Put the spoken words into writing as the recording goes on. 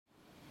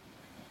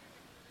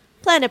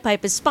Planet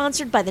Pipe is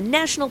sponsored by the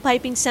National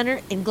Piping Centre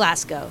in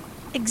Glasgow,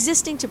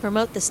 existing to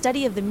promote the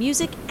study of the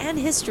music and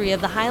history of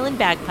the Highland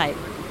bagpipe.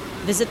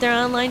 Visit their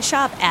online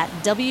shop at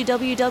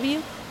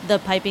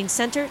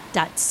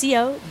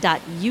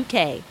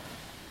www.thepipingcentre.co.uk.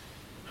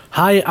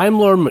 Hi, I'm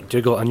Lauren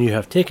McDougall, and you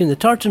have taken the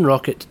Tartan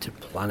Rocket to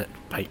Planet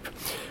Pipe.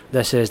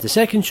 This is the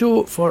second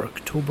show for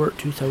October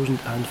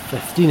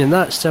 2015, and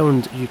that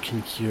sound you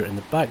can hear in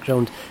the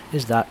background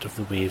is that of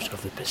the waves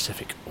of the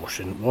Pacific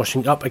Ocean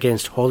washing up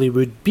against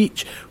Hollywood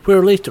Beach,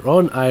 where later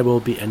on I will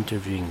be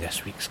interviewing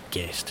this week's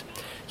guest.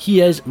 He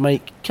is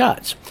Mike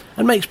Katz,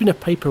 and Mike's been a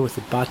piper with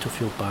the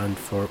Battlefield Band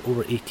for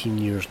over 18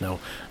 years now,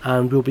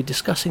 and we'll be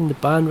discussing the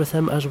band with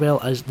him as well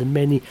as the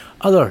many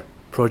other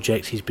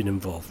projects he's been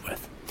involved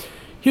with.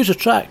 Here's a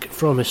track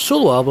from his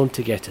solo album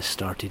to get us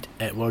started.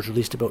 It was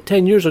released about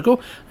 10 years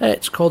ago.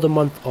 It's called A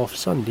Month of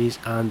Sundays,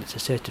 and it's a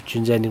set of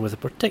tunes ending with a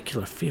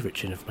particular favourite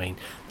tune of mine,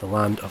 The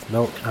Land of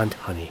Milk and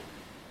Honey.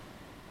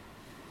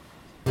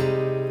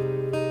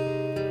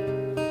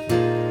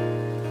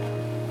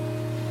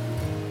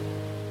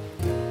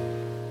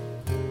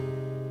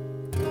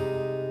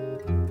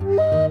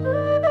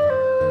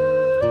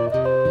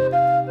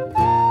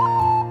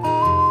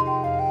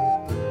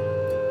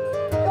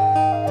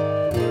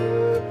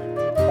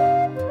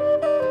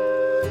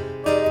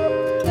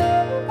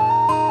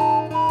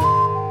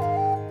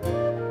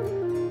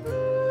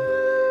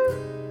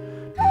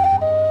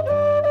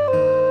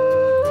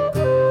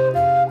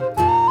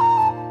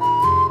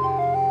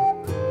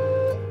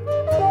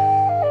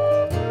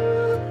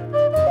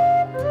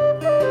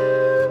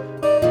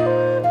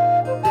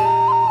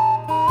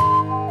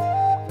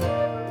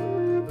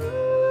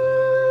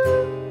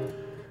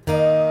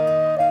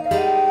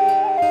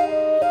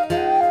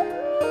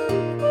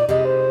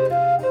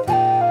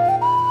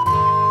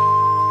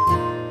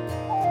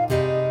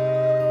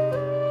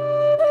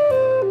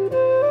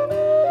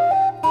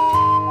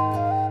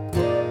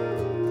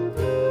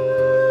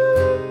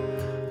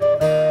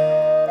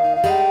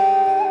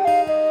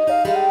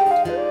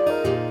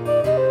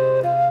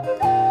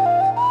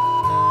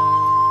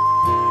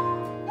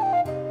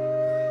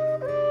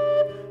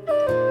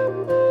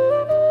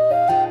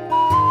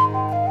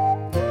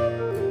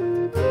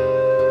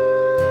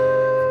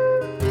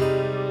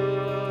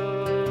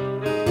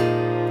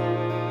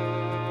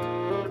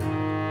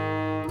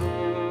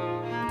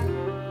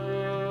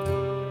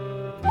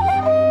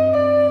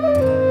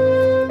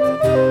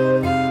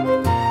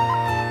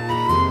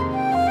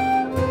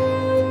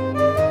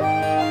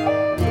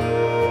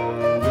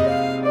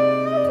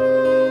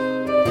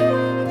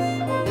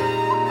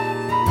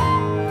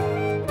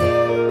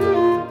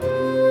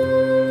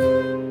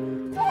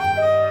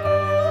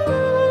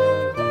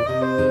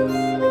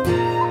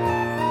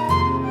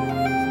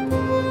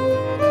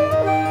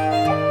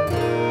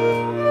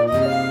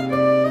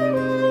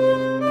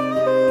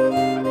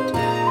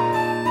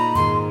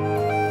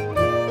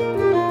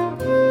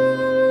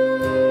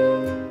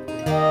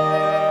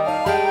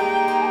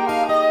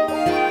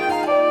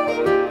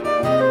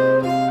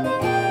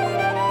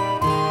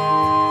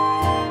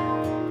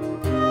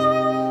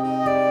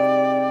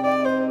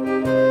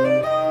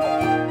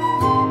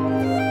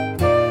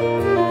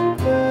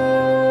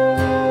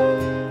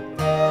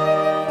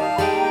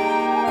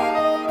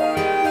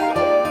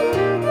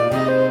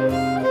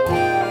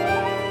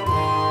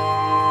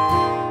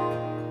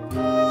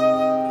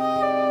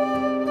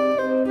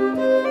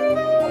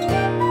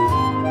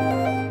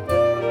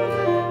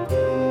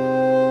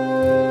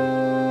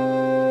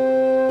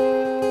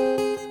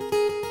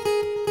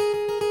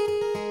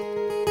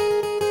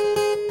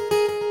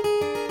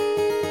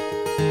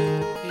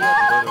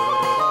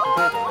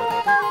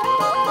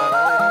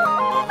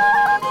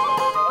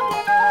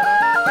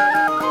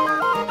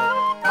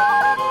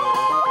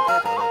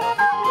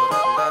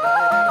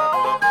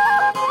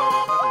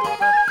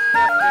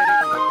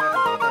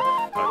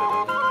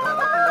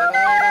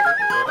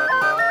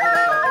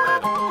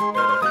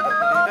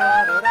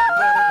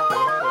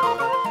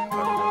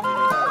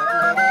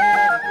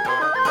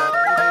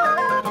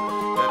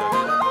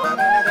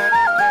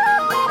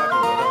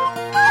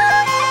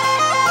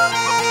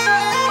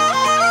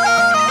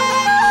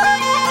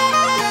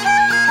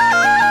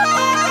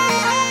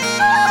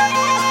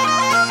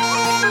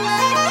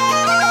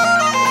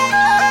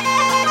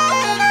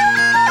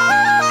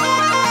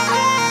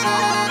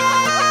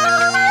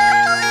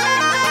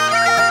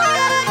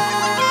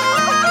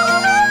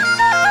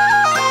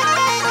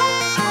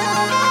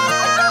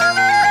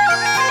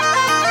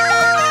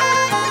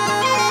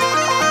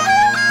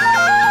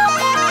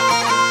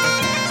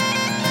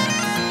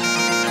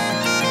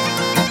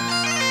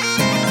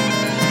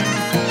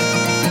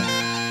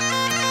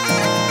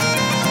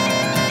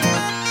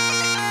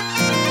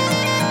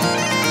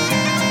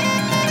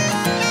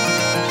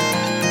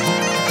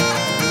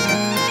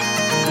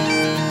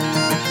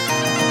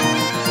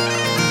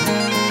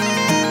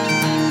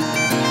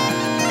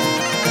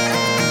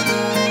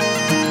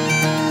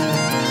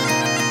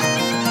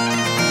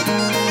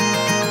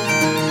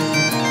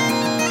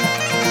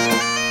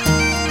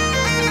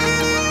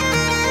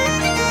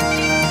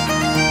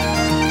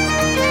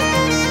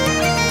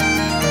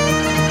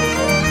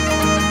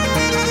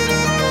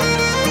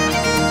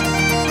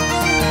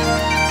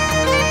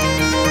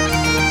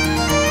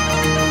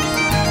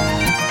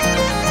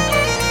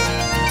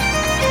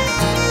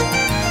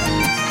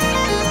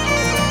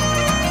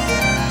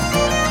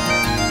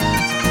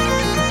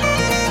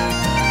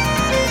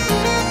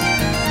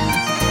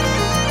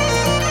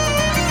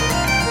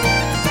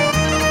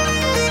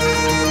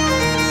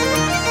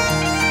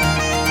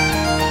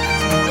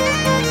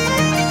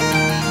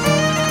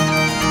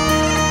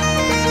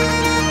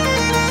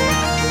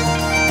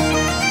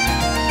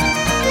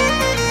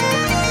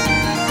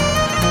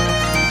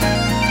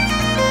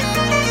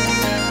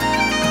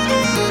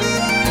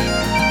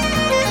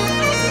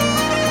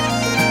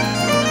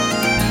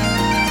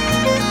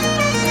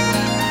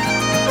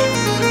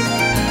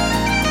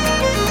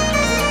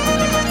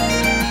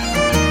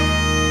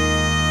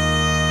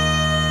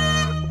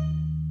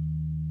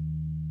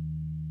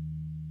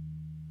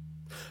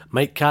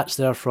 Mike Katz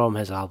there from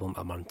his album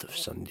A Month of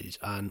Sundays,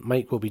 and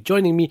Mike will be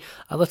joining me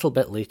a little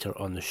bit later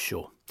on the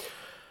show.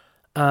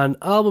 An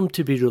album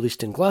to be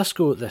released in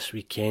Glasgow this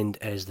weekend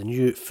is the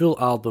new full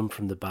album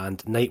from the band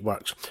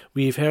Nightworks.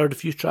 We've heard a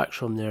few tracks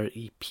from their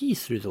EP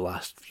through the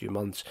last few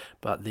months,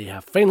 but they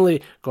have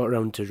finally got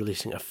around to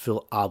releasing a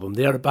full album.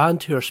 They are a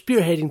band who are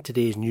spearheading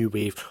today's new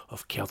wave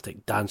of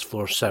Celtic dance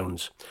floor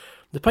sounds.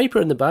 The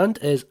piper in the band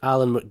is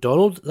Alan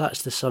MacDonald,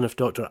 that's the son of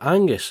Dr.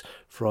 Angus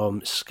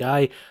from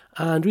Skye,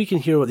 and we can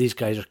hear what these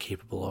guys are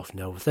capable of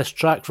now with this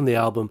track from the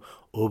album,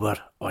 Ober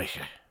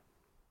Euche.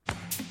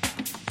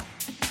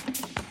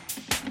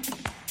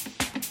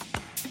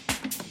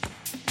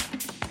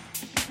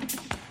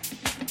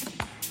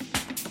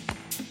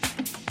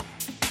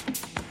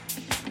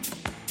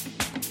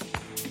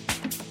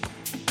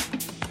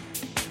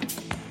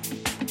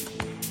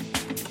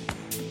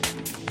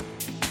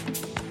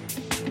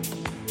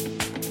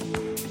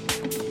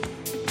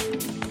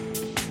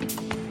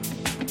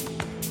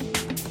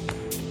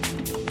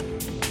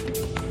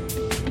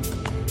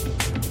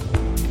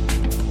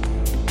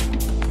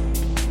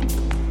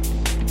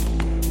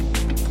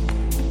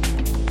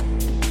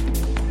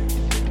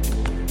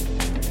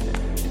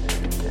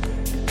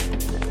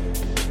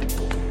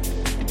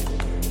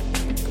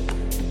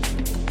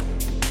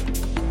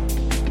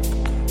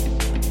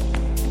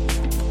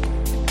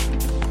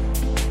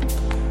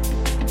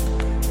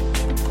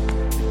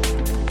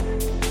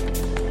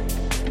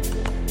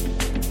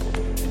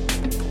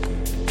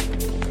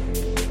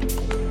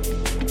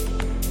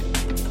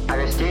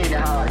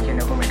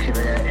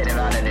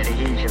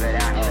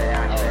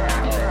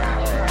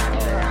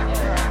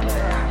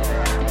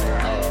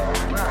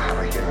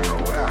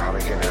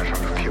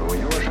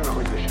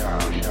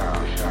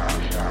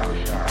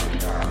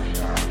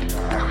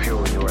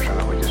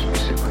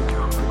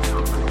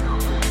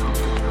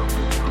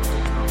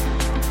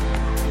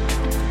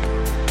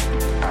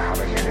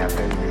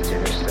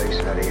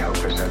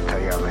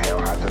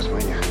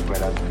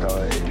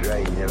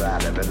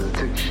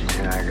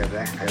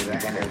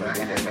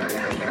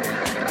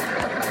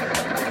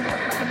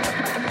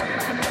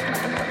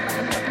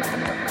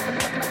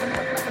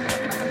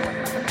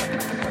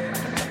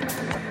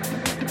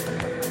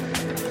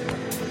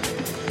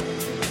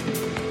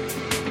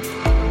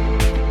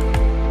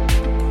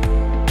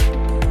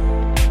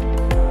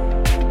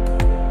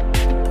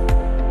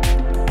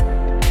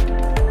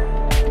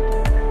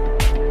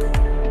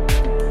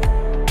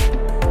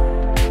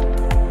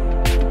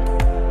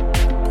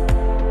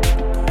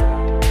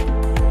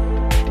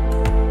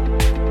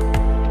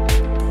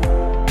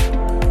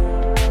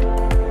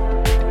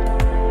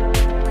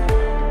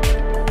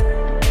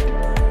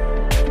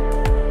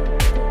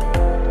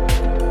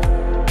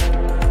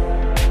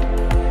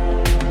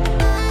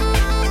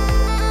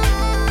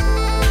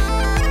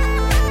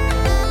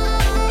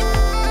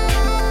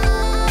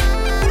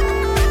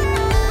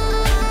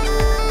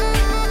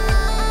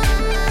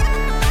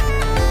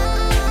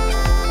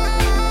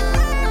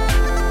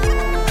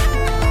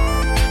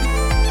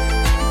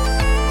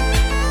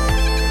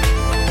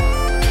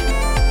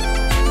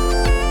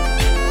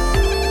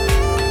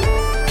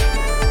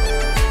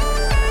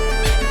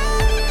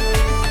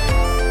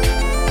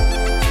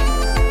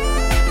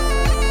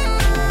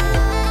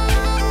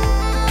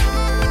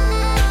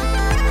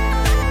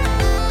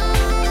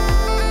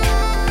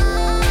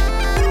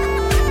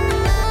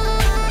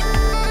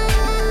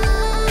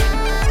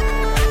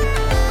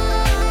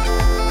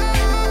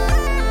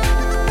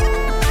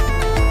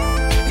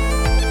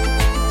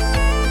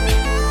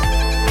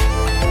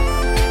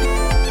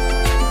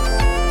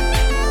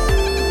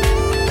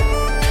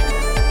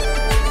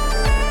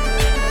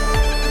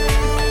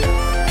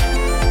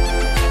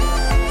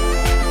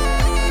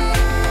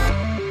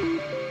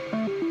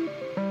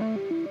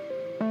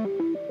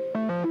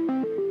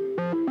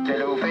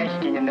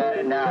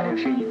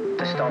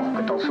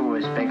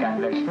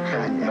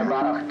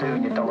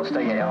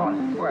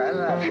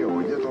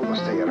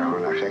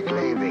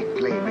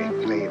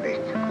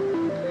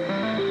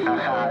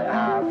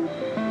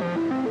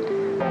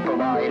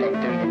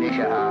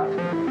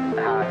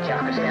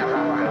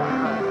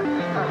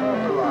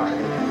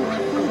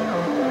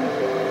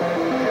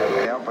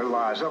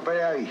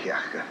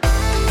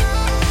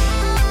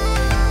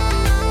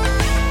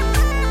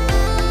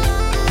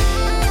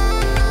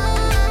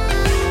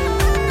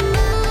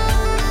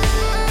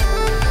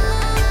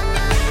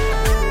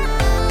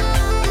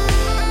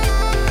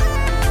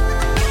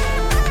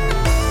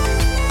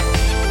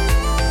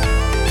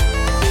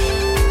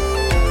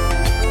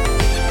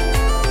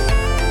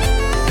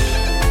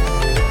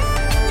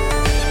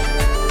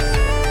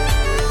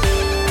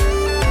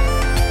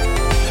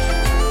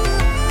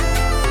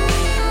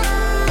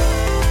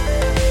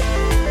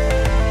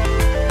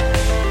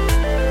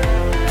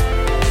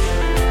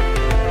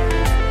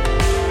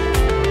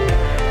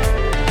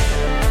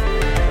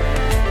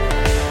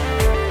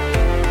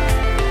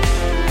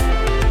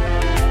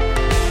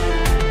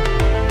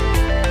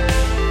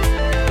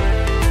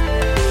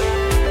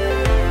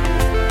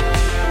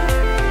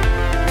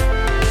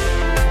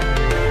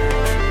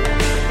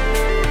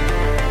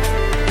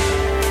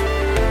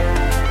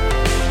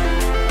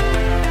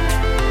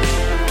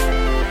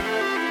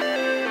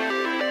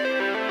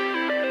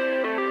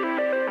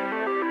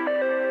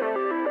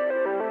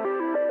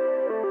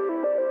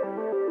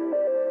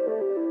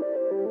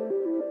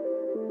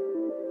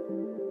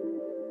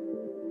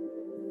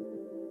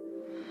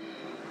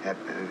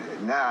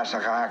 Na,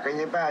 kan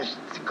je best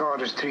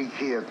kouders 3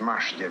 keer het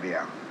mastje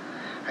weer.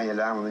 En je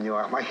laat me nu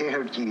ook maar geen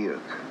hutje ook.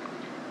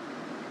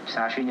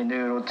 Sashin je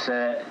nu het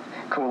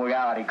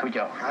koolgari, goed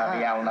joh. Dat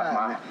jou nog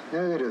maar.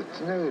 Nu.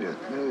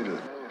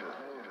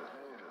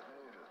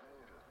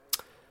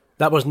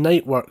 That was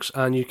Nightworks,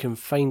 and you can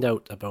find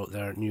out about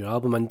their new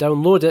album and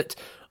download it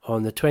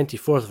on the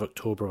 24th of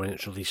October when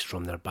it's released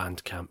from their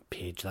Bandcamp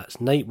page. That's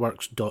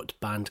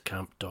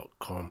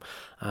nightworks.bandcamp.com,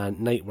 and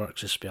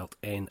Nightworks is spelled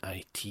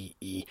Nite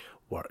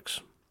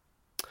Works.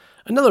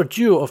 Another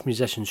duo of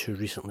musicians who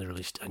recently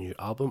released a new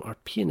album are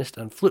pianist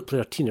and flute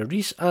player Tina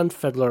Reese and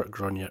fiddler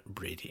Gráinne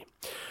Brady.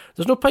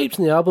 There's no pipes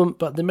in the album,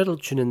 but the middle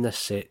tune in this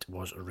set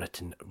was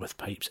written with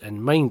pipes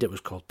in mind. It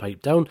was called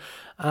Pipe Down,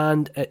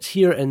 and it's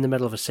here in the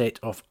middle of a set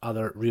of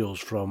other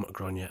reels from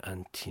Gráinne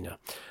and Tina.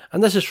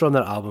 And this is from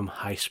their album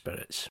High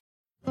Spirits.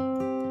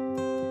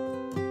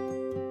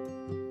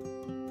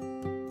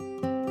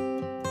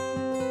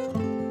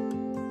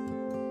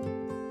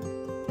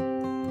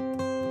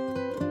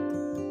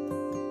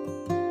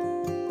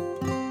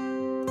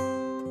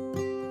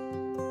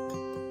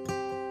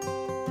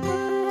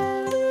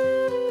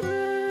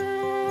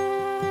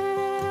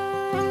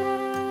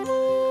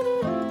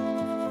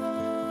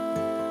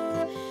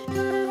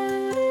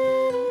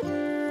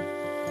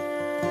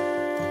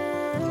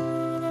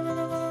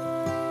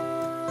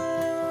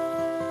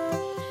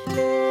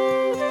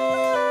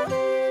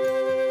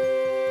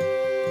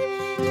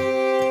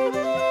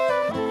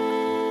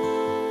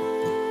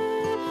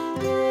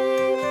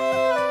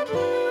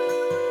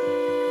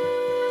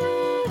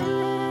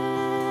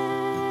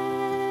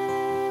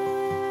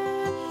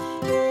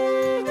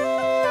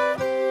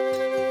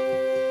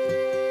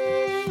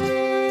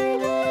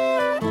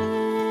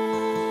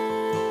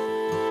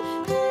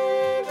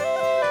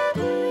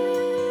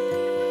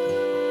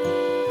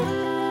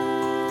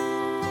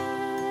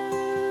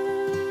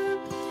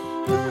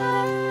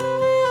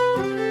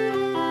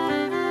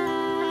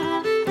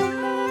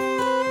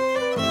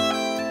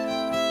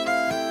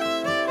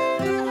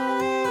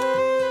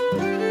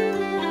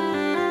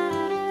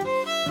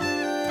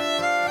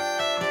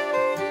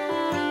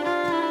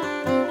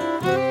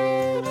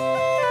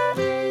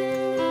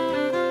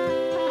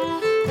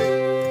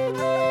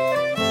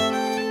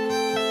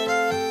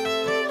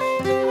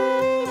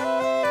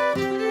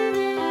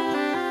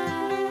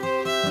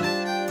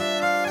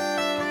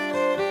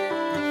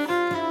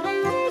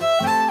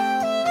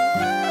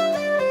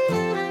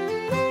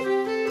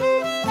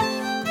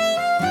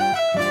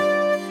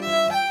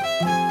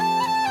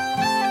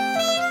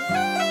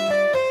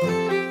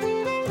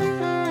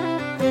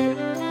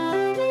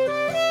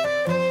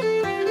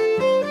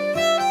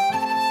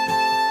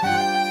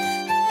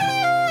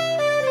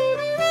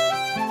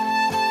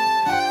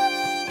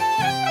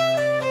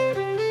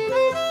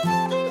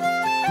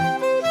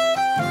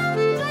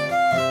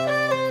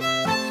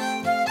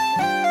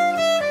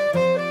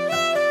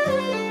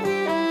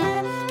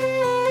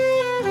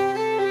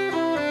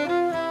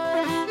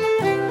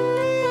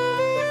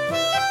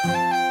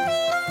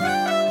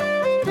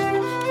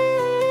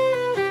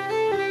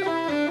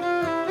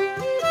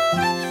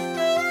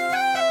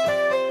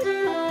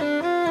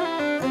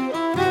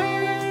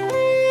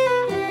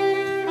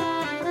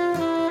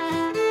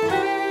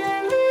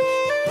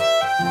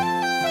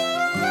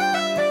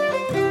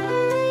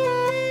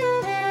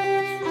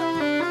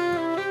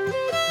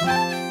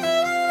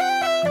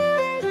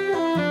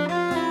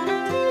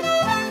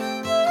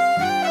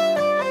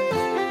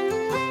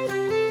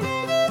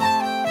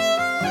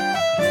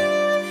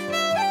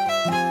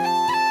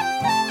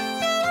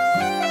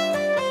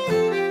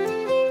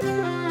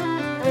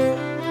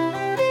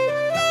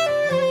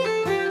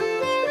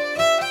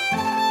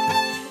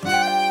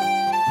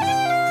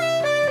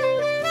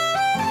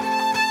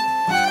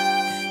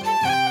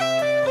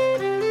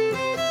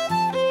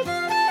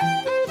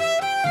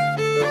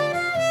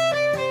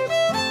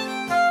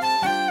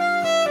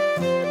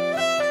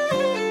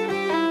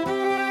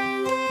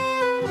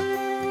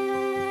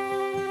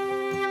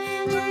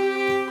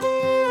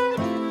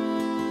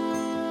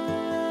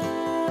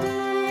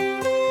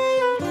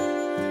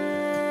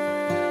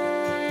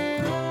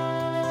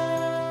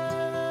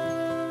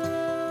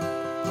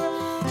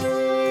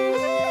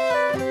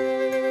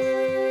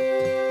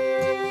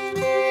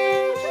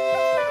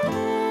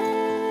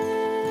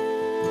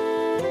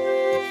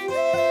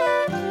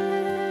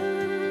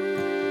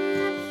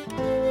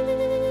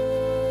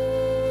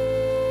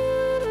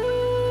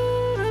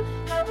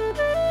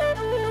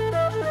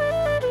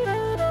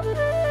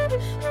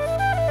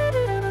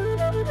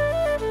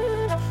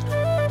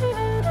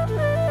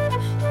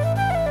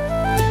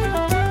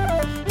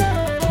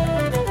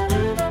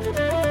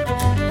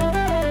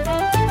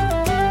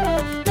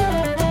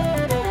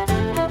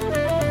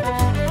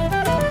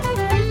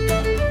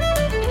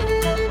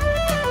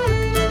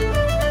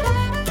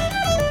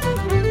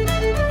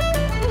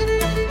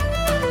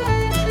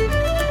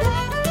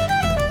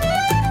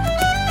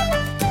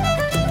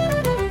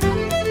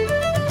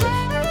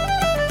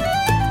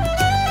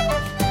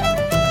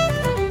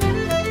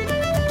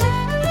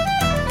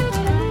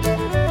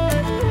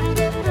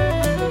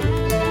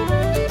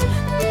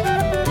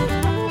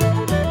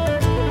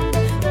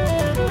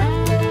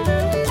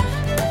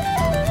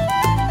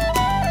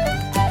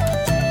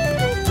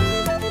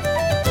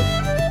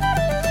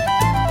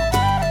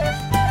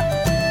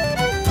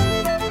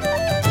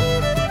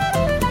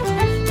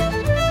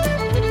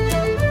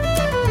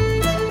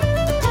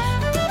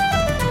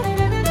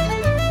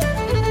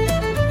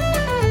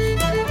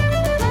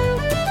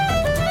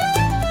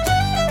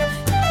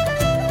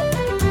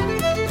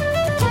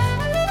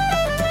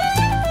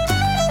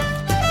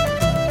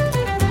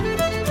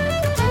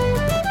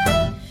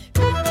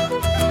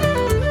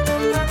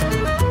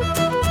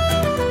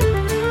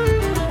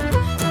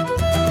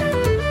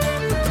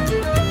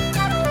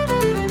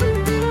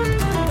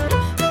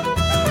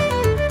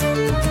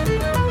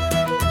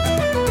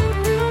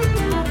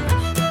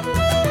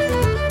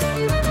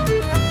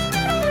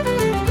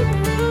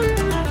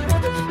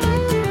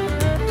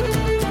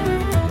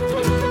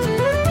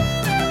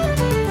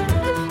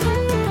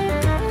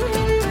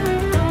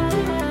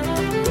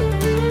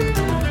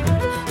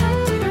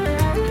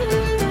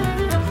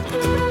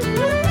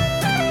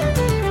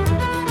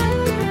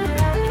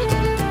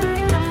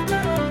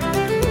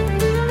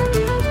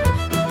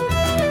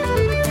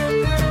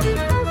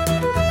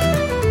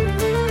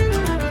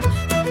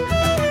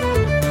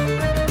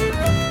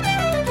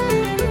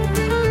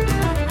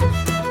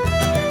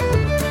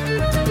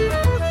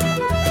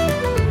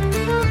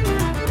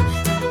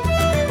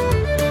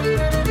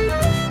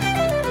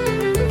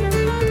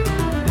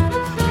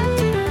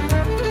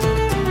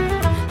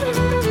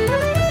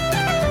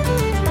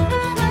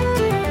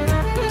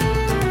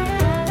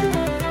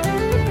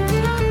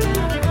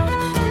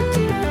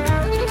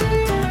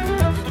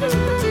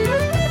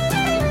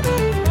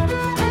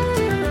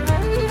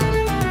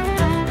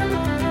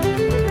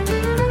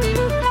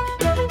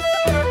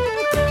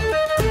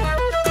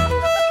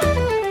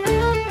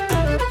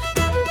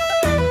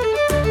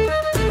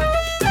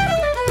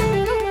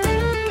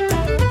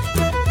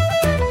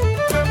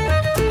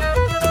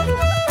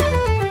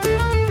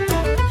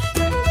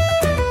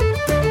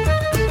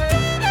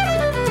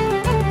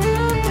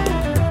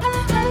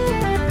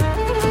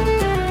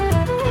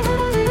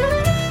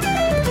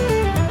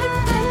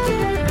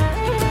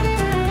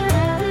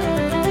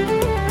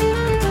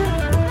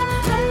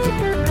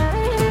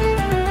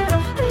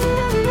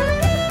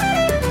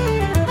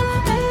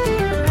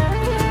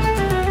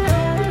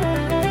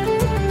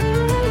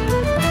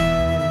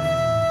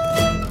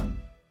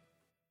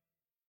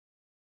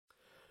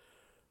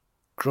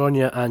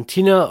 Grania and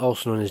Tina,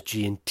 also known as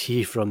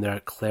G&T, from their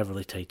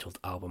cleverly titled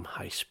album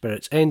High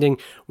Spirits, ending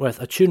with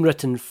a tune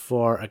written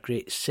for a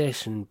great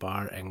session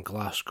bar in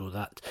Glasgow.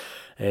 That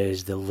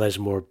is the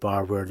Lismore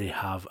Bar, where they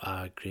have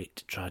a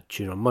great trad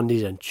tune on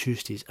Mondays and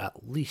Tuesdays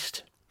at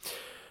least.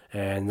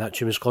 And that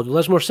tune is called The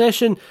Lismore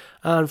Session,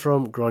 and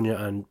from Grania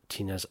and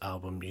Tina's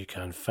album you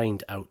can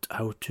find out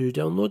how to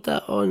download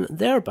that on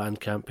their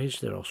Bandcamp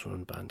page. They're also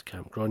on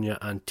Bandcamp,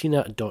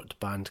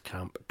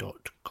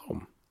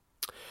 graniaandtina.bandcamp.com.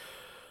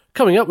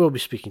 Coming up, we'll be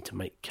speaking to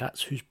Mike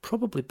Katz, who's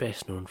probably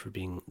best known for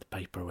being the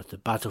piper with the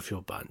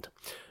Battlefield Band.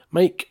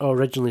 Mike,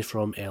 originally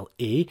from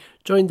LA,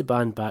 joined the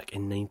band back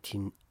in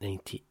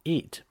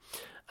 1998.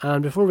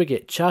 And before we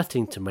get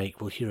chatting to Mike,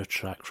 we'll hear a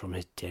track from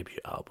his debut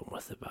album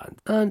with the band.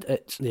 And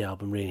it's the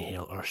album Rain,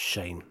 Hail or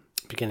Shine,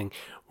 beginning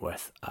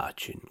with a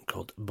tune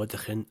called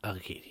Budachin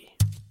Argeri.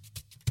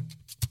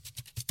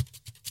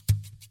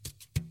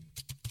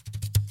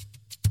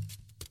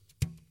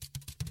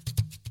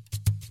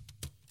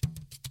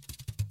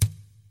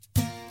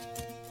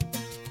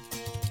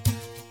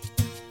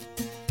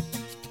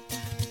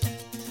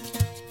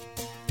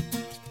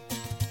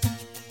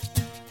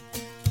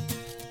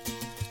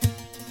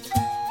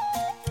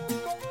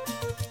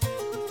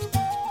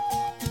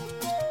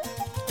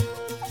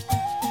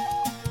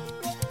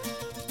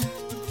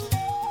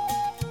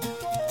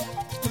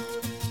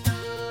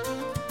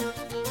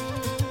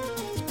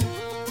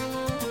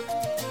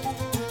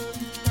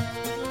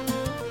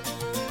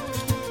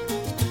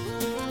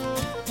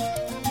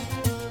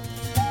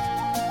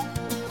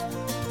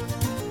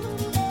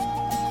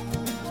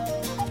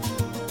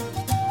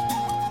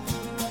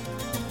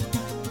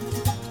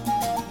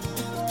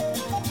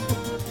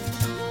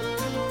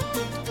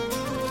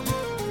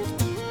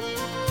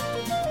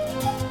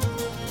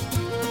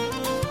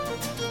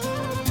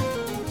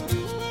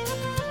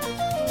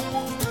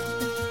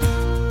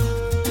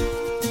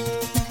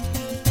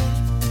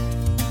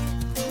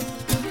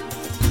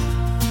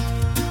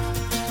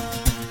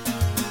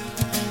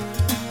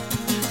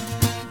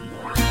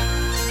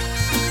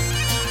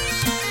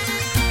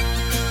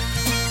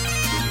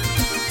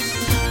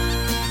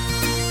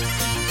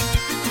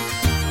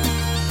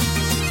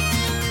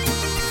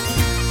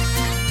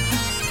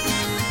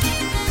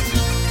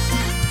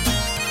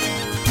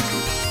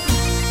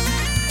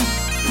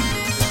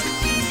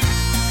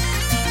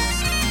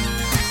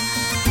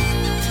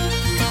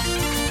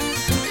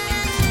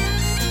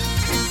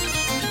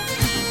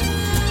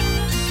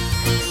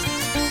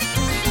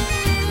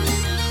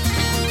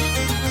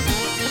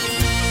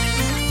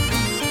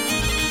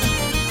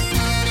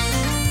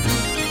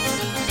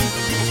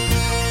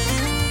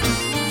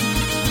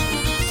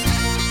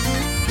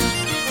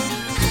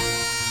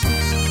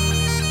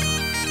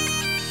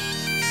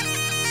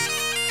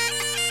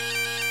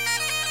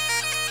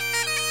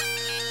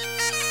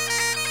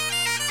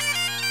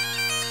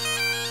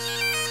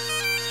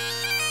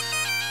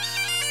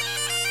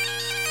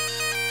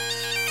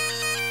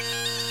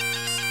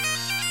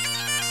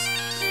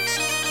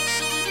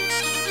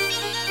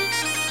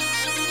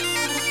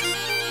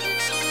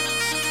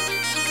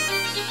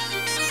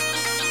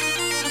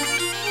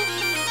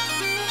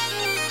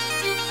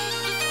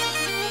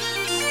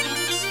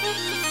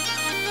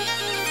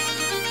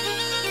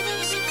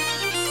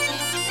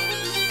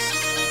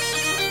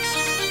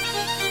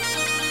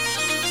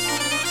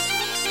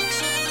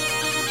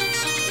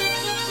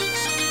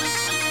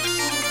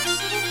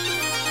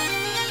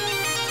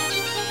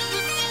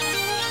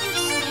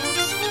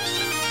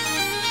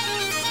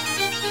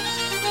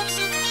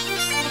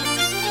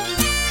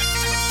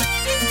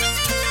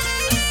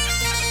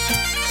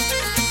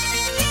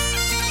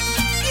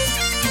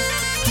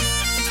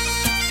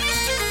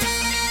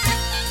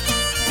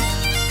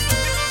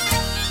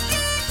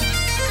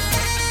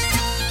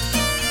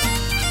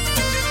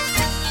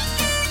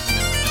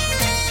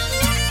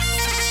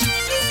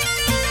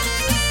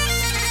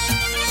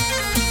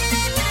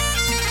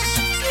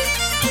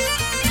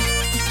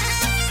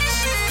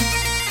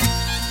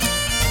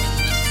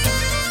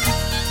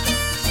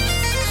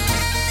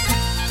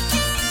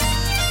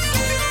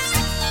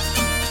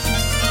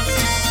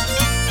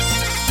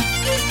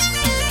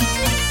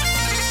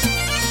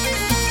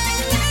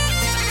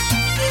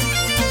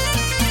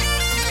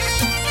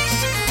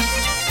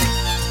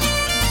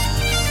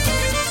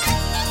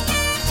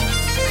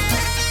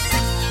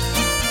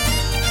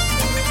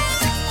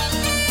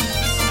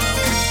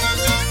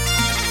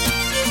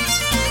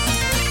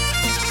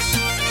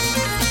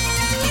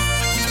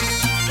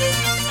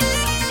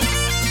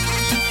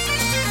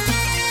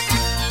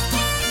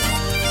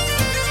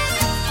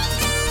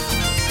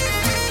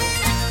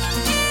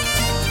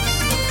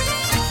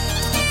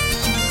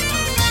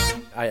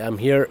 I am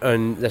here,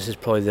 and this is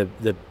probably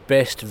the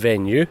best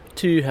venue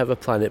to have a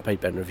Planet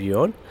Pipe interview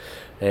on.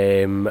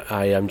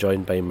 I am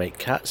joined by Mike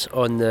Katz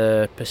on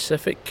the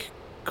Pacific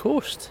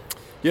Coast.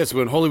 Yes,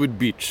 we're in Hollywood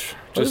Beach.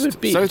 Hollywood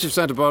Beach. South of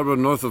Santa Barbara,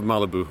 north of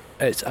Malibu.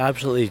 It's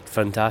absolutely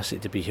fantastic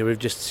to be here. We've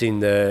just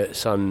seen the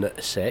sun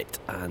set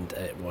and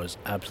it was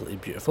absolutely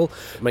beautiful.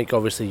 Mike,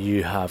 obviously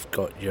you have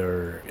got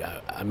your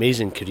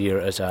amazing career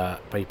as a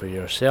piper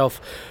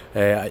yourself.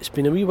 It's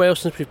been a wee while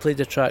since we played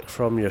a track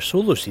from your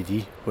solo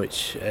CD,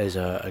 which is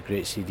a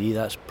great CD.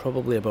 That's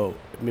probably about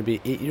maybe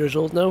 8 years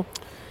old now.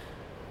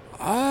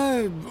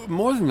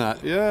 More than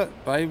that, yeah.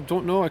 I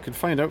don't know. I could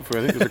find out for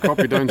you. I think there's a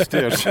copy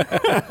downstairs.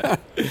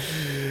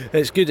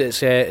 It's good.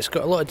 It's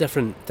got a lot of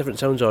different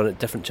sounds on it,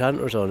 different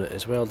chanters on it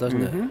as well,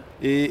 doesn't it?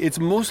 It's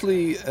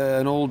mostly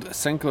an old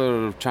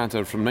Sinclair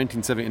chanter from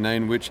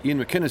 1979, which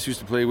Ian McInnes used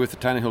to play with the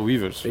Tannehill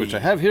Weavers, which I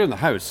have here in the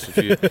house.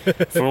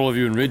 For all of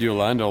you in Radio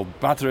Land, I'll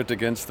batter it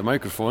against the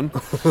microphone.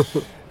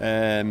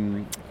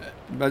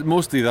 But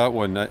mostly that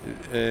one.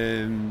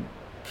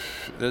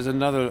 There's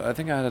another. I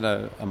think I had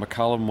a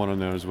McCallum one on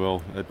there as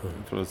well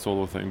for a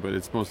solo thing, but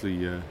it's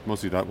mostly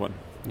that one.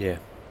 Yeah.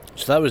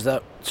 So that was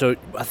that. So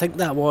I think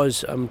that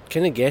was. I'm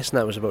kind of guessing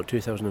that was about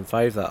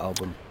 2005. That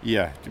album.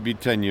 Yeah, to be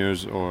 10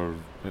 years or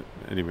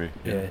anyway.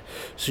 Yeah.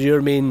 So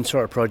your main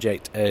sort of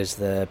project is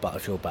the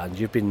Battlefield Band.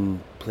 You've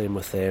been playing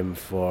with them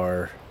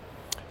for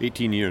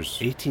 18 years.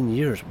 18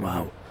 years.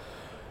 Wow.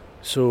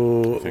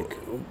 So,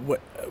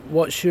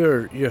 what's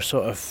your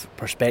sort of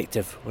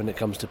perspective when it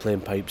comes to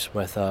playing pipes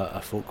with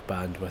a folk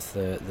band with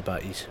the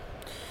Batties?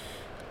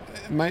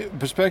 My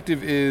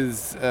perspective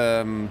is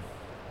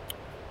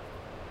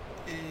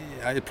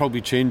it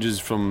probably changes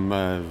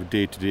from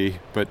day to day,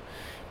 but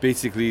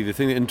basically the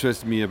thing that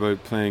interests me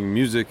about playing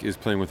music is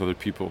playing with other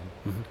people.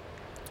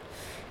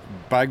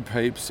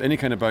 Bagpipes, any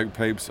kind of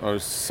bagpipes, are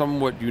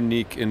somewhat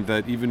unique in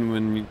that even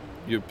when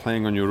you're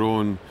playing on your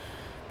own,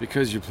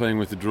 because you're playing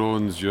with the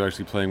drones, you're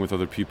actually playing with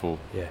other people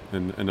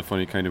in a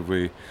funny kind of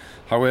way.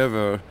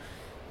 However,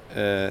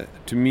 to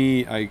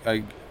me,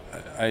 I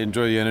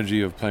enjoy the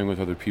energy of playing with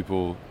other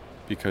people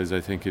because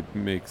I think it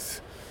makes,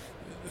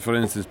 for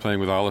instance, playing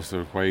with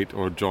Alistair White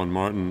or John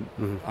Martin,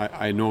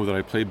 I know that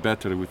I play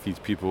better with these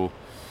people,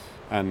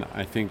 and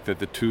I think that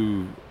the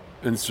two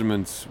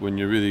instruments, when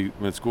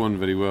it's going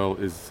very well,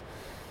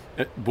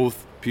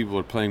 both people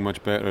are playing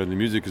much better and the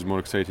music is more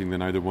exciting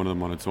than either one of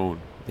them on its own.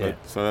 Yeah.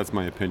 So that's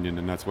my opinion,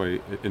 and that's why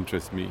it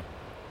interests me.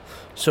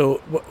 So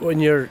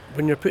when you're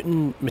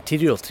putting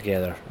material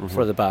together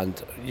for the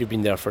band, you've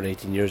been there for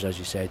 18 years, as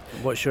you said.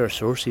 What's your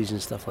sources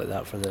and stuff like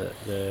that for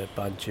the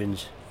band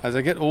tunes? As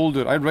I get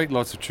older, I write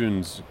lots of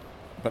tunes,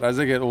 but as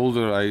I get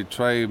older, I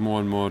try more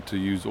and more to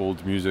use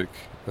old music,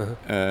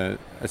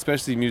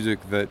 especially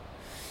music that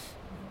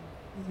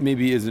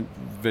maybe isn't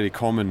very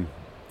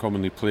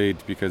commonly played,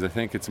 because I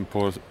think it's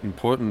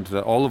important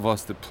that all of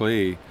us that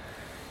play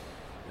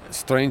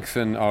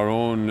strengthen our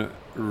own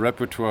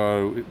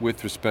repertoire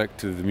with respect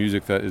to the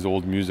music that is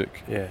old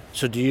music. Yeah.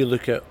 So do you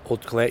look at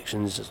old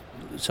collections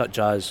such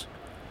as?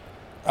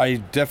 I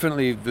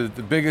definitely, the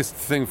biggest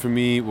thing for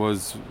me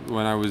was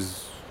when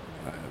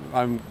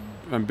I'm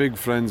big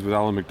friends with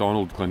Alan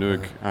MacDonald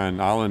Glenouig,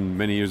 and Alan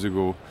many years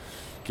ago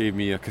gave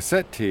me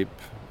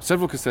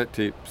several cassette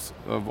tapes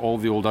of all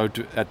the old out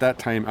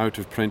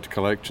of print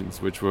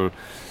collections, which were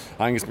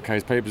Angus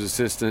Mackay's Piper's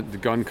Assistant, the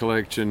Gun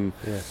Collection,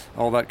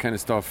 all that kind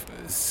of stuff.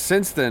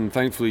 Since then,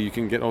 thankfully, you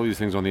can get all these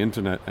things on the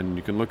internet and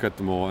you can look at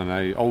them all, and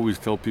I always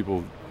tell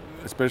people,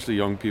 especially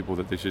young people,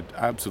 that they should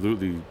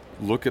absolutely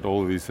look at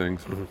all of these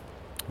things,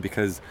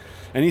 because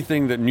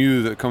anything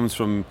that comes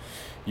from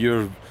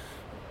your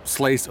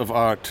slice of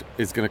art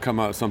is going to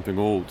come out of something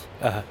old.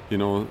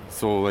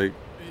 So like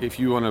if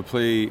you want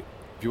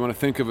to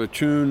think of a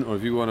tune, or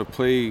if you want to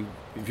play,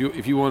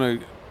 if you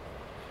want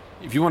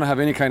to have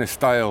any kind of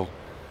style,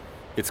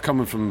 it's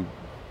coming from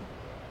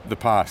the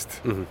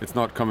past. It's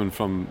not coming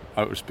from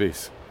outer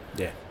space.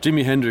 Yeah.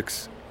 Jimi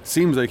Hendrix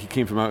seems like he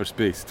came from outer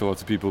space to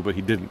lots of people, but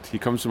he didn't. He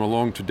comes from a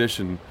long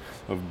tradition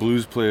of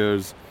blues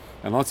players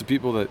and lots of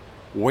people that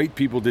white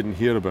people didn't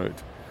hear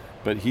about.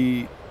 But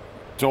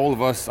to all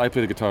of us, I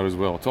play the guitar as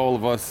well. To all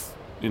of us,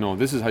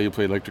 this is how you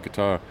play electric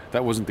guitar.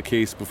 That wasn't the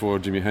case before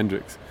Jimi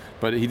Hendrix.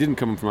 But he didn't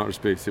come from outer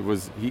space. He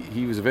was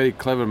a very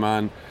clever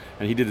man,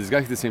 and he did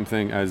exactly the same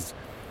thing as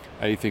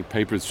I think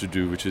pipers should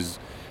do, which is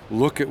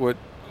look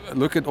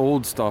at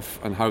old stuff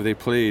and how they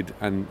played,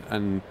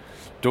 and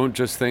don't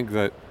just think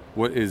that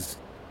what is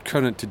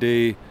current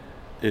today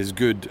is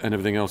good and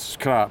everything else is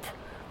crap.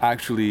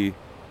 Actually,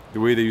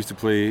 the way they used to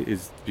play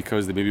is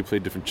because they maybe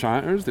played different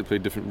chanters, they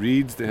played different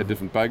reeds, they had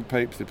different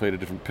bagpipes, they played a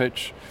different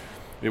pitch.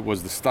 It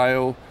was the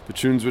style, the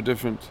tunes were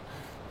different.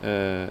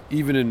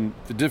 Even in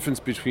the difference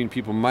between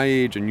people my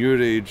age and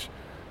your age,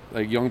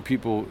 like young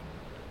people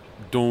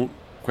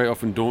quite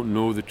often don't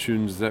know the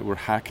tunes that were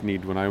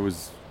hackneyed when I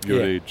was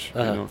your age.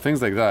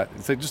 Things like that.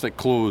 It's like just like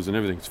clothes and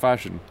everything. It's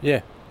fashion. Yeah.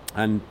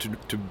 And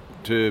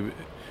to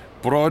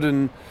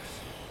broaden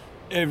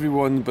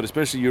everyone, but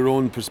especially your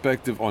own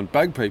perspective on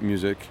bagpipe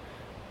music,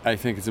 I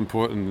think it's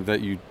important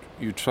that you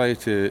try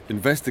to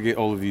investigate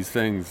all of these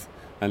things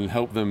and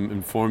help them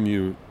inform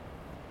you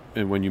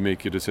when you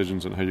make your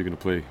decisions on how you're going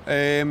to play.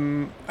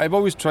 I've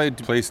always tried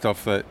to play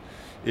stuff that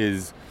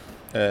is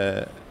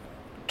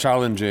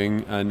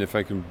challenging, and if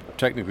I can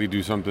technically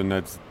do something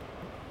that's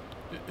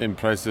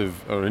impressive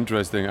or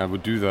interesting, I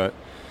would do that.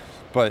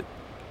 But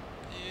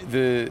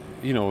you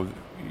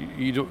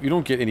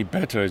don't get any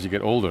better as you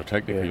get older.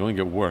 Technically, you only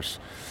get worse.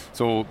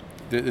 So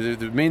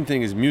the main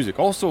thing is music.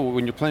 Also,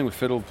 when you're playing with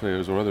fiddle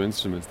players or other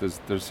instruments,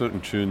 there's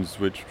certain tunes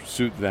which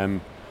suit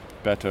them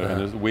better, and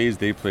there's ways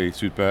they play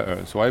suit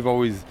better. So I've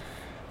always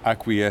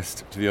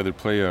acquiesced to the other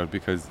player,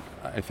 because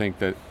I think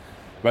that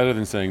rather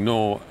than saying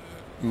no,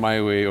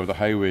 my way or the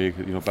highway,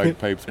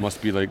 bagpipes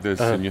must be like this,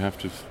 and you have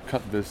to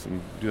cut this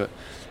and do that.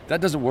 That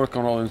doesn't work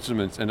on all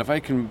instruments. And if I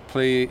can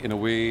play in a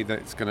way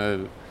that's going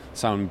to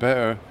sound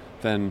better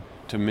than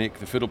to make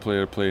the fiddle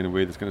player play in a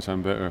way that's going to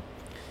sound better,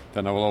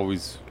 then I will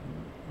always,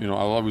 I'll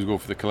always go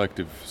for the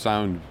collective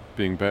sound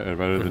being better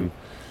rather than,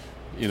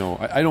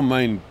 I don't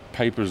mind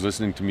pipers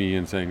listening to me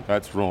and saying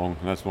that's wrong,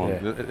 that's wrong.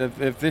 Yeah.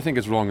 If they think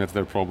it's wrong, that's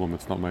their problem.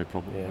 It's not my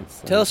problem. Yeah.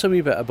 Tell us a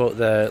wee bit about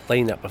the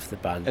lineup of the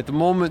band. At the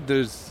moment,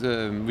 there's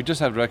we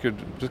just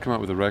come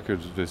out with a record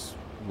this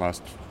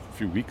last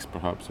few weeks,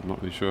 perhaps. I'm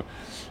not really sure.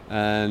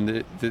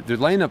 And the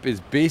lineup is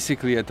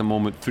basically at the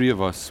moment 3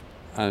 of us,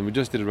 and we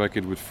just did a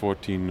record with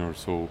 14 or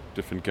so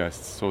different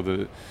guests.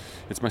 So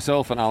it's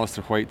myself and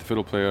Alistair White, the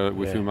fiddle player,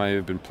 with whom I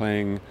have been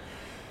playing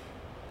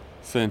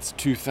since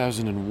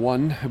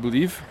 2001, I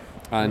believe.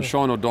 And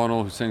Sean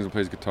O'Donnell, who sings and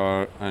plays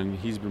guitar, and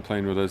he's been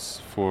playing with us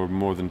for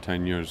more than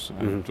 10 years.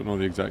 I don't know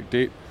the exact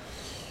date.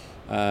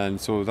 And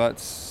so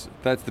that's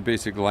the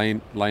basic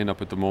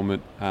lineup at the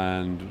moment.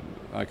 And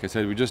like I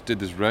said, we just did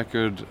this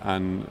record,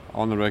 and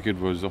on the record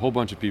was a whole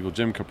bunch of people.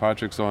 Jim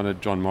Kirkpatrick's on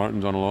it, John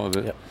Martin's on a lot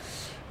of it.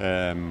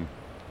 Yep.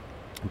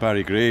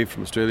 Barry Gray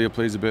from Australia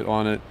plays a bit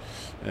on it.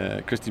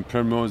 Christine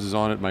Primrose is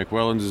on it. Mike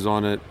Wellens is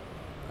on it.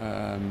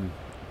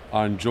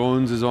 Aaron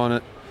Jones is on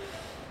it.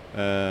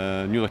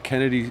 Nuala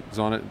Kennedy is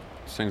on it,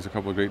 sings a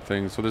couple of great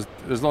things. So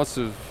there's lots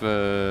of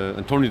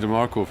and Tony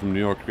DeMarco from New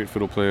York, great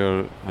fiddle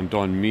player, and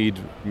Don Mead,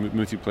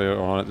 Muthi player,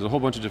 are on it. There's a whole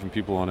bunch of different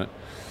people on it.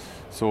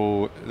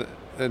 So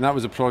and that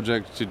was a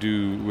project to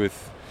do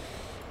with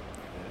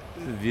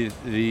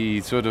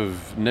the sort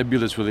of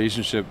nebulous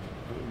relationship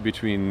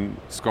between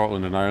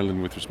Scotland and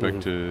Ireland with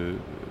respect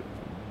to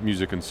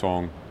music and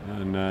song,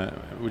 and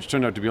which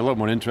turned out to be a lot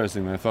more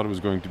interesting than I thought it was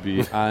going to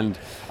be, and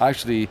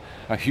actually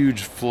a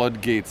huge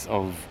floodgates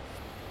of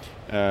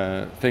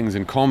things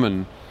in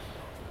common,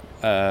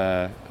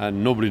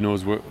 and nobody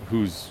knows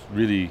who's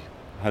really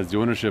has the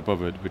ownership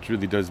of it, which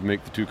really does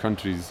make the two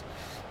countries,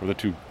 or the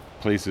two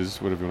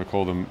places, whatever you want to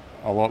call them,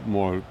 a lot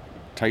more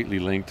tightly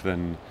linked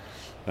than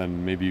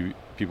maybe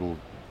people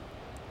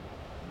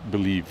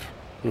believe.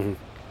 Mm-hmm.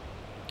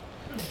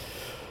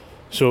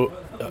 So,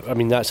 I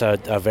mean, that's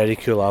a very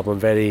cool album,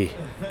 very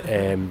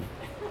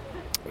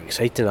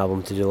exciting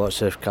album to do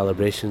lots of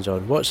calibrations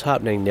on. What's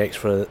happening next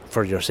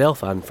for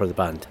yourself and for the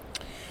band?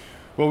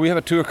 Well, we have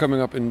a tour coming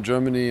up in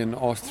Germany and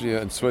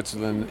Austria and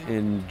Switzerland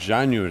in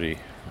January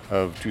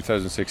of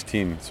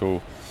 2016.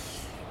 So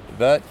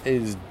that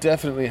is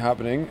definitely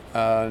happening.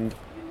 And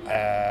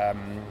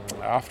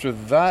after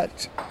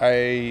that,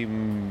 we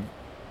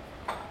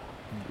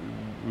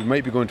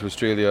might be going to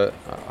Australia.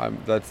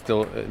 That's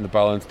still in the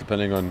balance,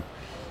 depending on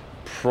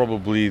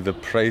probably the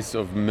price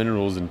of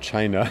minerals in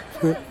China.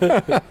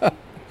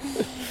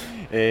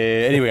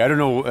 Anyway, I don't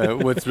know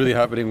what's really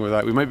happening with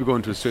that. We might be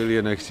going to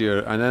Australia next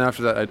year, and then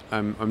after that,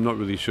 I'm not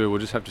really sure. We'll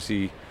just have to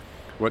see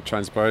what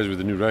transpires with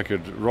the new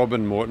record.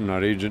 Robin Morton,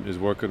 our agent, is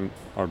working.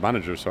 Our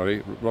manager,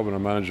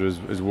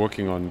 is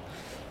working on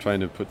trying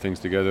to put things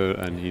together,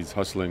 and he's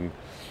hustling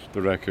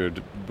the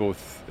record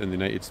both in the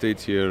United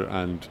States here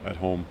and at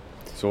home.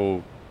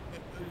 So,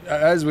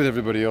 as with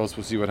everybody else,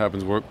 we'll see what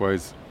happens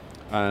work-wise.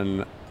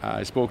 And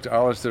I spoke to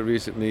Alistair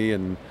recently,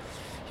 and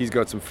he's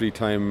got some free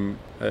time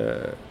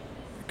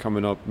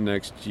coming up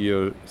next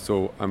year,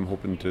 so I'm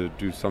hoping to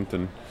do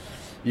something,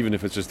 even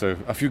if it's just a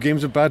few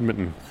games of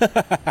badminton.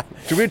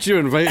 To which you're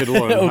invited,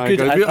 Lauren. I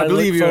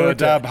believe you're a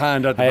dab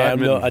hand at the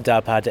badminton. I'm not a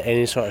dab hand at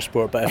any sort of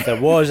sport, but if there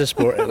was a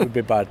sport, it would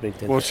be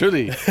badminton. Well,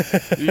 surely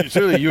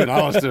you and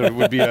Alistair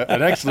would be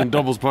an excellent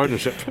doubles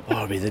partnership.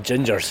 Oh, be the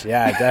gingers,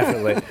 yeah,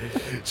 definitely.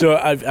 So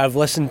I've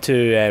listened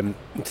to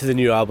the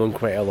new album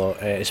quite a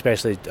lot,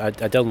 especially I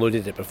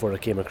downloaded it before I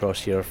came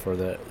across here for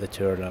the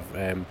tour,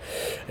 and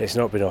it's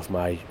not been off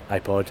my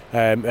iPod.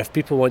 If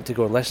people want to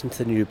go and listen to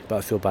the new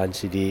Battlefield Band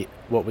CD,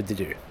 what would they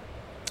do?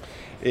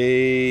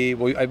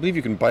 Well, I believe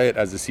you can buy it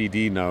as a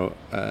CD now,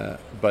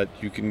 but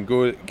you can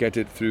go get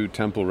it through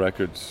Temple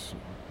Records,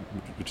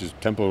 which is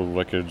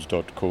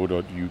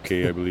templerecords.co.uk,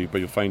 I believe, but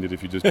you'll find it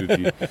if you just do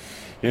the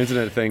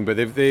internet thing. But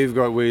they've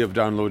got a way of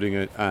downloading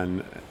it,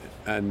 and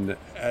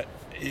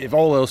if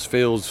all else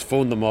fails,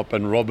 phone them up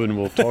and Robin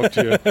will talk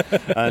to you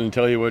and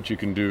tell you what you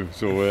can do.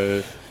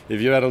 So if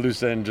you're at a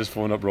loose end, just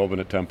phone up Robin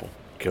at Temple.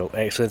 Cool,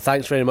 excellent.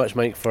 Thanks very much,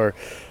 Mike, for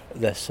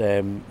this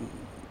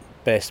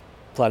best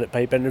Planet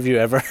Pipe interview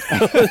ever.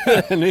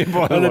 No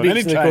bother, On the beach on the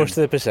anytime. coast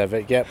of the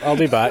Pacific. Yep, I'll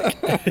be back.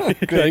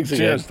 Thanks again.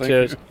 Cheers, thank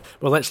Cheers. you.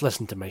 Well, let's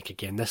listen to Mike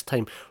again, this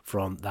time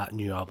from that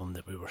new album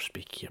that we were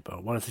speaking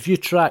about. One of the few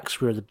tracks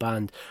where the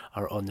band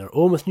are on their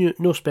own with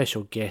no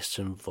special guests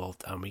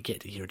involved, and we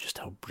get to hear just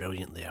how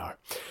brilliant they are.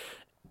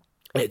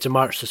 It's a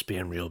march to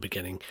Spain Real,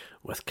 beginning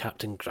with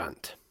Captain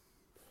Grant.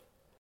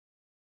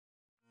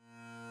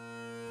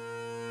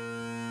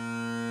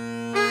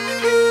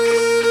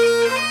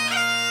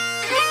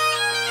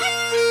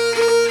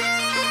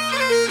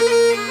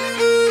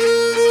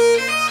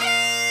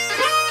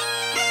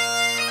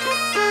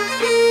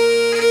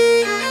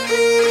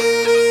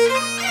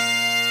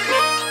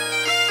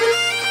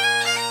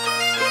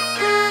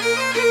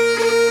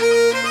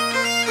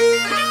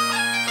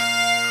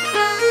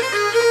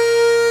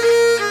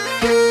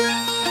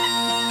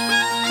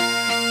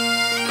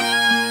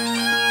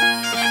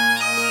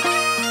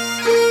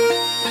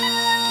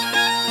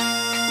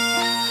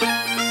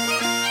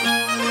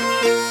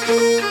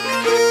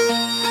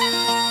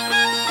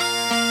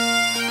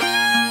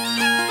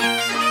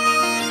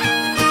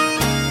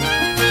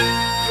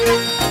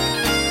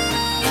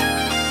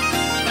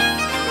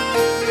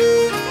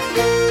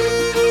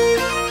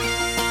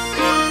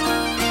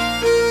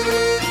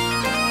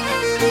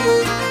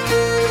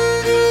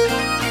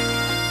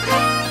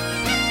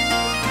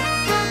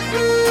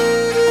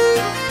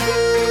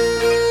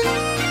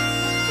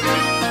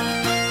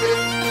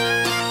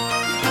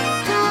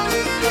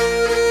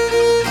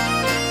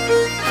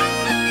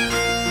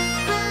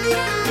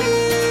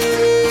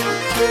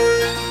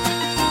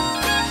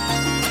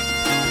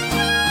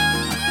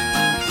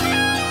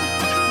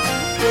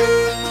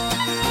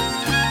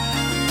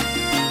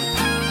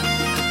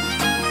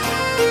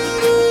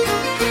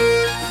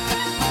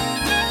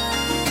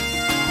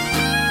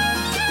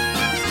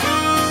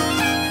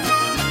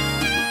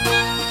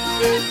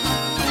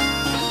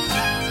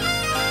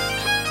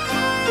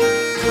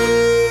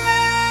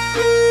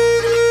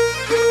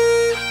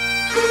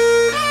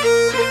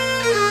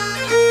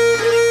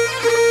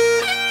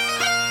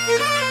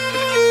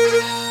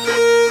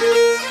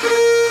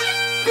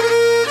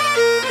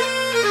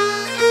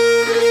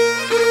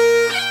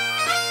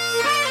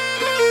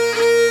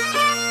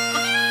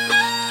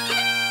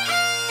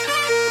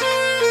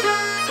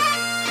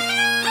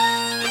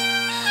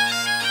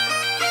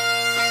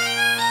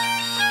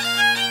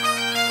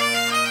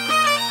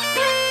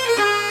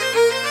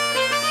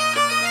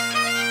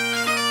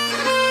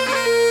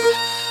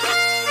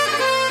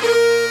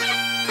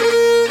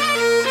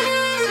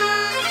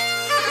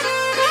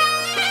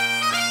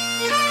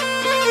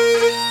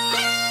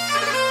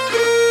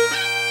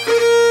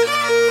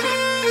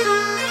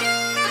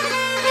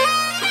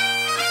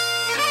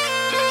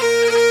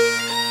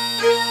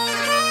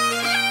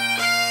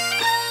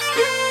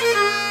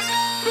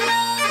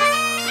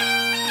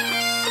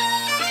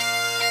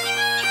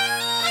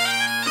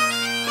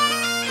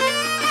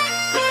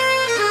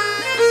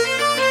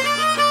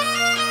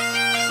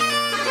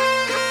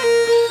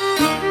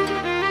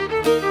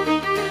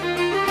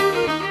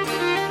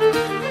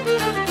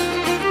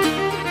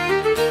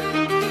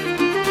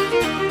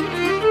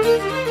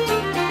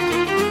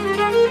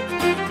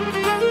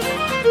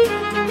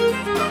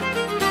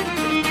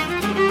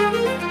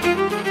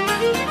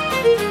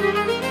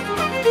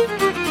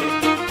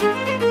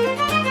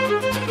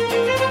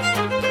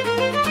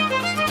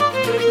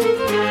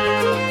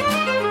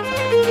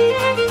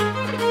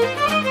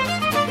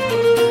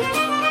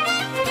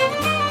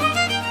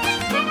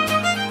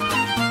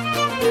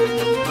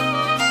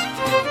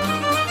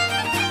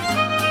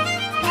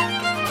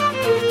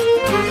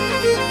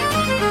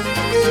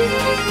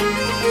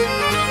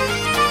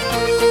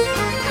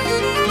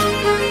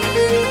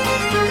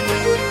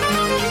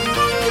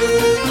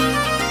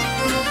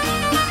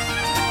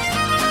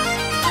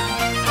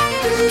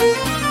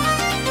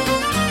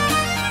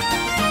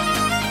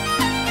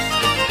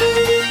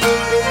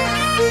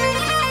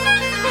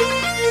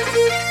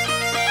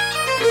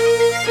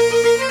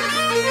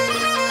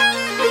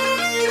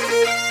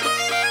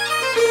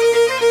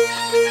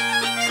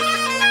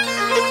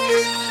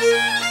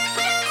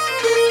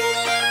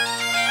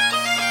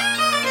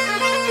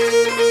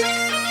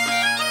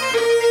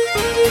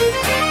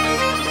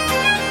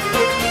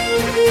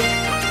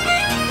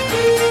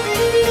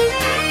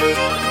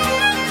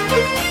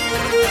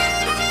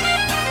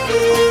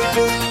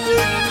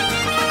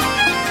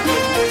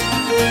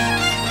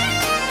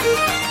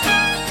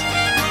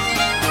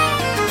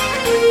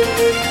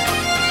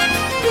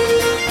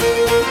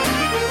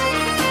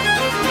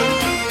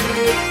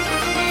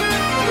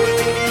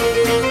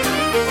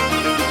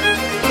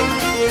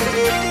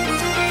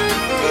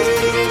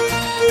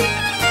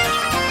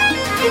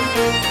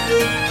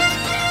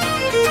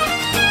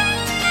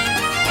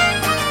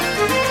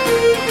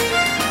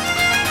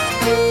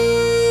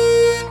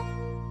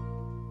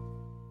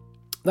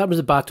 That was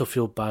the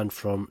Battlefield Band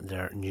from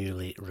their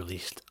newly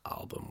released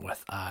album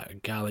with a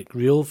Gaelic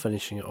Reel.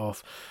 Finishing it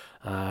off,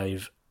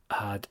 I've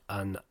had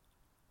an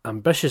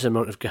ambitious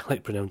amount of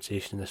Gaelic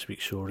pronunciation in this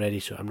week's show already,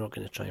 so I'm not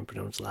going to try and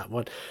pronounce that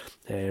one,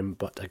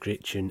 but a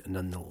great tune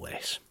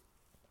nonetheless.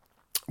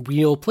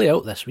 We'll play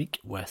out this week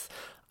with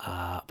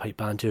a pipe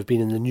band who have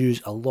been in the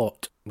news a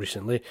lot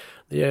recently.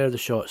 They are the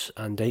Shotts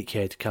and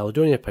Dykehead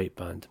Caledonia Pipe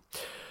Band.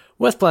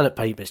 With Planet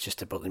Pipe, it's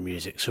just about the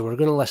music, so we're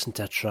going to listen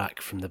to a track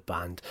from the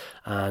band,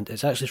 and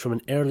it's actually from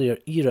an earlier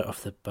era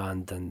of the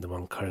band than the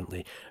one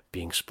currently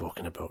being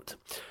spoken about.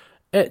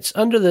 It's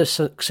under the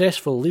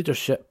successful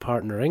leadership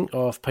partnering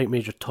of Pipe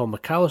Major Tom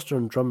McAllister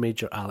and Drum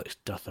Major Alex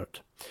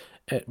Duthart.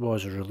 It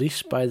was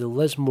released by the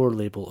Lismore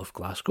label of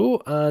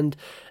Glasgow, and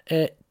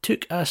it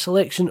took a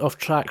selection of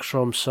tracks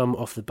from some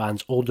of the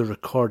band's older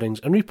recordings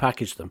and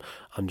repackaged them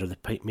under the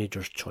Pipe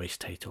Major's Choice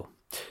title.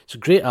 It's a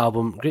great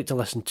album, great to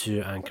listen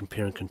to and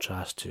compare and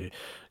contrast to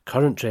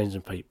current trends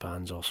in pipe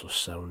bands, also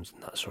sounds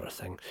and that sort of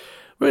thing.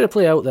 We're going to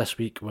play out this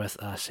week with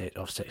a set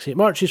of 6/8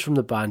 marches from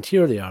the band.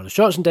 Here they are, the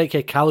Shotts and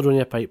Dykehead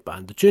Caledonia Pipe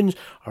Band. The tunes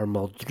are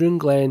Muldroon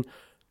Glen,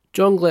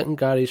 John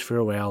Glengary's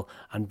Farewell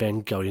and Ben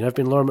Gullion. I've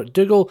been Lauren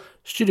McDougall.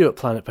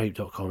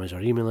 studio@planetpipe.com is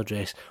our email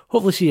address.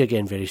 Hopefully see you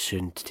again very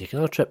soon to take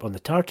another trip on the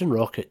Tartan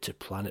Rocket to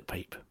Planet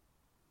Pipe.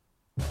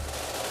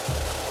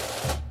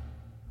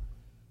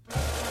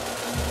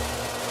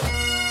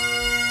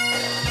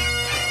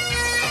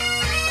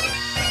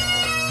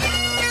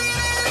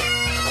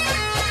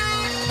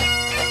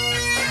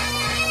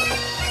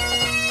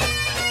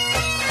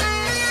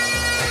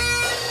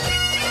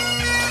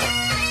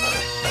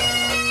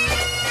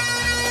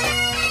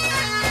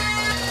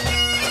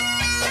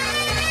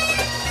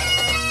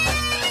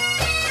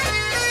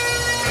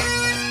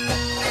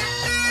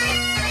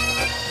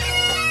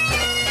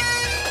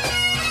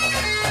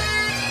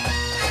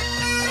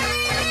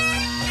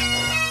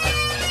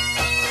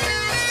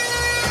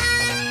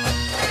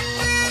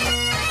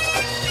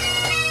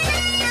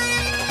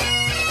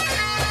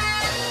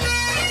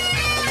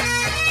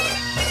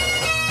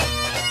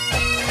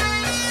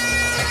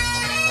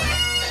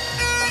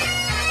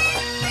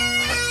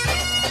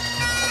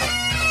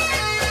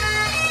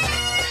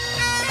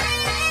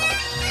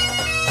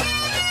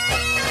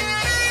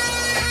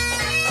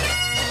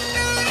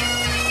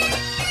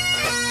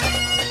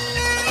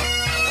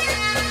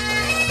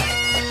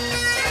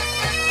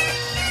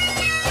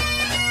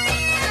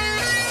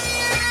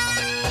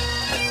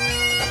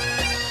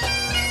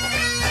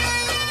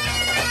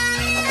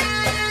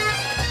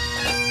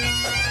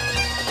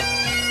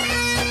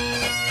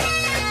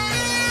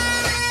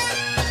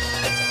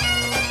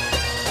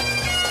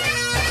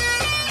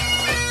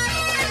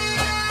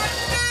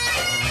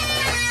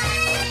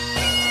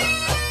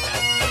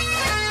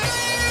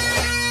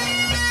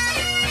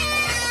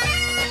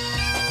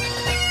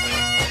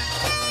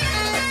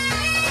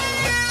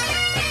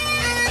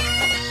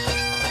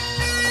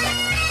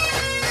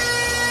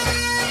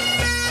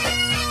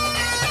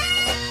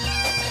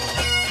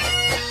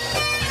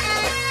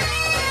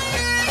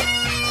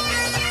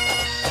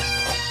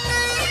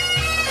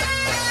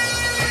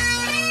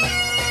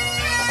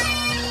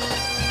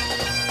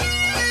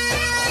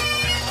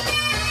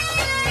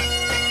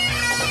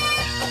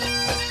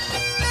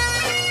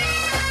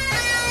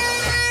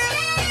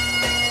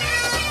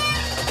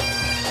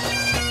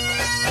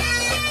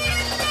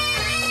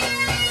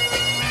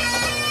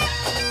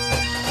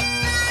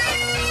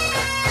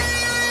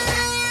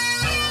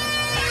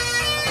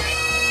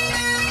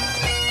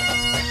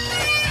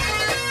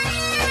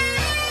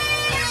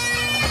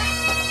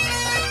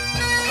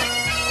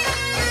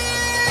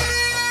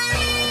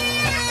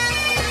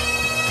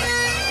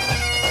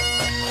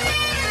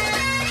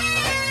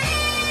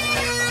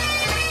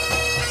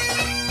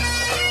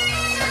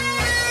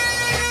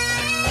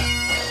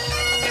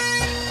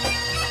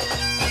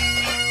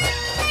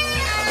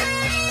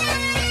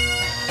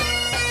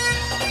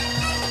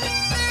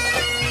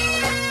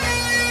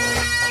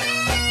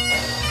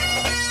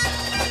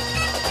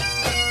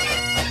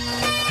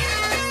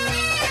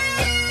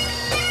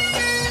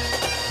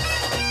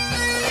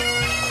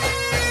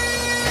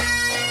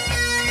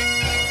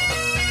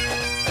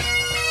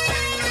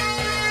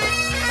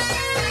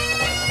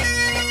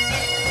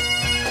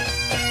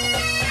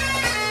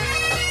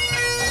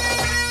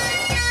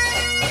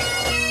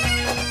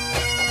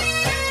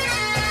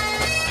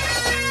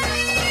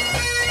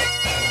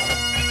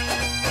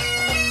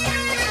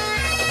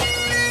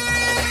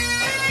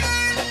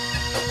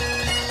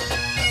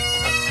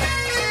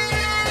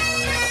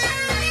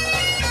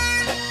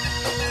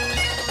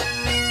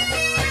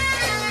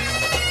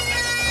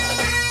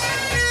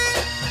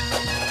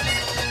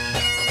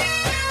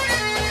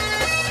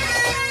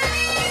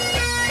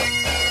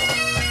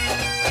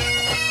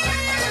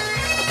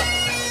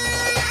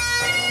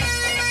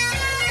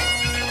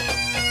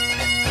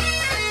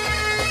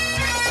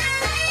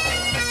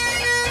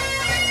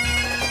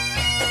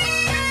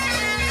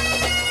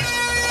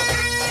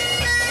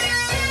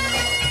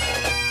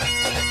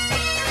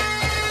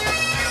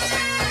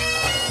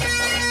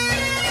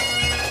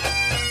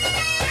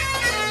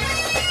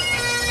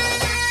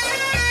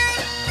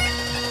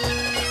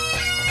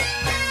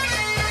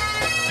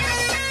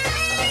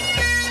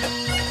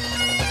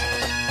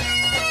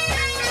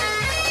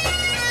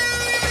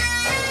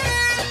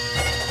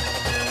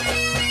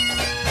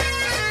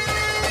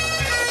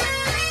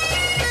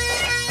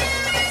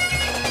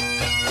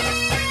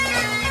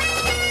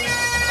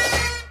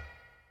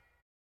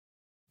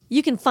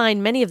 You can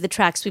find many of the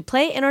tracks we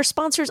play in our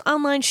sponsor's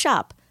online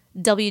shop,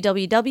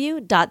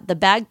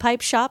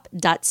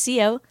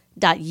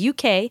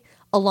 www.thebagpipeshop.co.uk,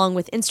 along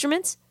with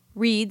instruments,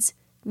 reeds,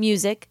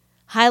 music,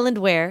 Highland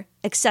wear,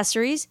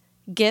 accessories,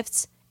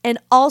 gifts, and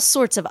all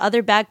sorts of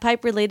other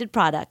bagpipe-related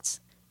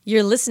products.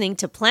 You're listening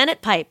to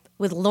Planet Pipe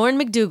with Lauren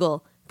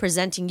McDougall,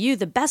 presenting you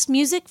the best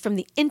music from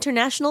the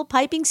international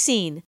piping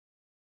scene.